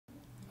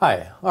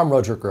Hi, I'm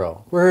Roger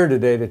Groh. We're here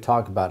today to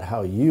talk about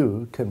how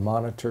you can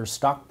monitor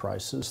stock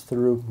prices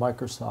through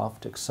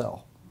Microsoft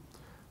Excel.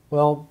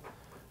 Well,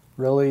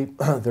 really,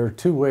 there are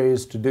two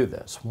ways to do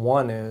this.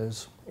 One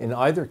is, in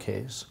either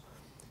case,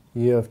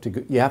 you have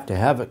to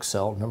have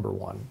Excel, number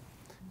one.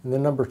 And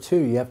then number two,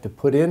 you have to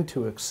put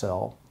into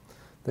Excel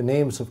the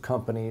names of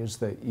companies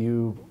that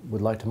you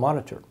would like to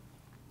monitor.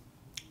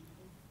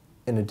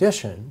 In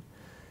addition,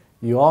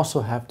 you also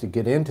have to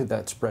get into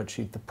that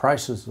spreadsheet the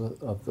prices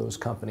of those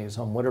companies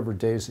on whatever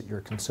days that you're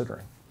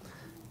considering.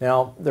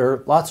 Now, there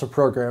are lots of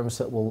programs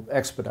that will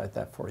expedite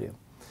that for you.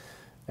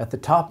 At the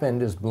top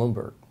end is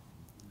Bloomberg.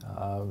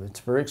 It's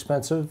very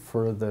expensive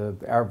for the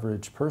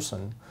average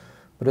person,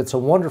 but it's a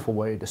wonderful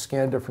way to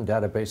scan different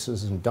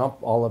databases and dump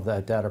all of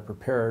that data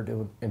prepared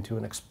into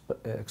an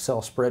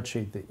Excel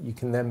spreadsheet that you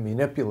can then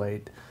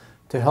manipulate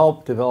to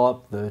help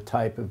develop the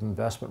type of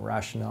investment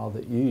rationale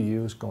that you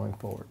use going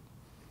forward.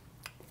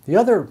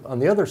 On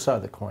the other side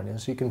of the coin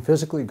is you can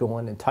physically go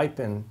in and type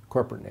in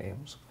corporate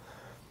names,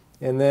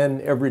 and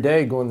then every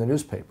day go in the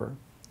newspaper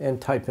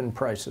and type in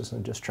prices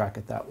and just track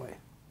it that way.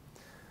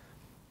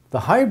 The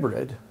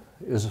hybrid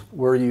is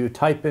where you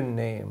type in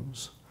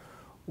names,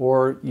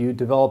 or you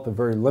develop a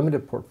very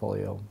limited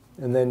portfolio,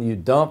 and then you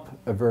dump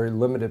a very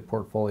limited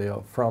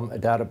portfolio from a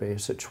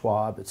database at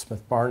Schwab, at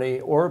Smith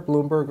Barney, or at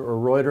Bloomberg, or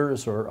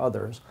Reuters, or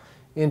others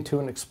into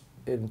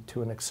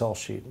an Excel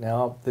sheet.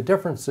 Now, the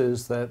difference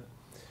is that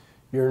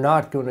you're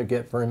not going to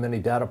get very many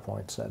data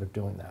points out of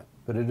doing that,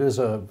 but it is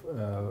an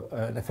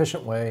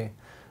efficient way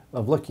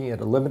of looking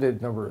at a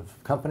limited number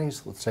of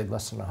companies, let's say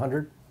less than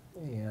 100,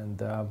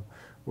 and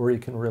where you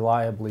can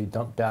reliably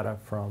dump data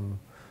from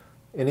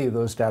any of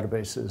those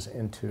databases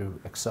into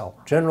Excel.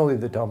 Generally,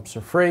 the dumps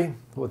are free.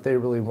 What they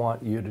really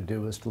want you to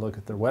do is to look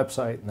at their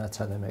website, and that's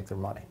how they make their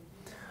money.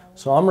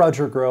 So I'm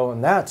Roger Groh,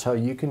 and that's how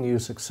you can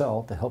use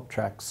Excel to help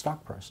track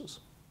stock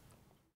prices.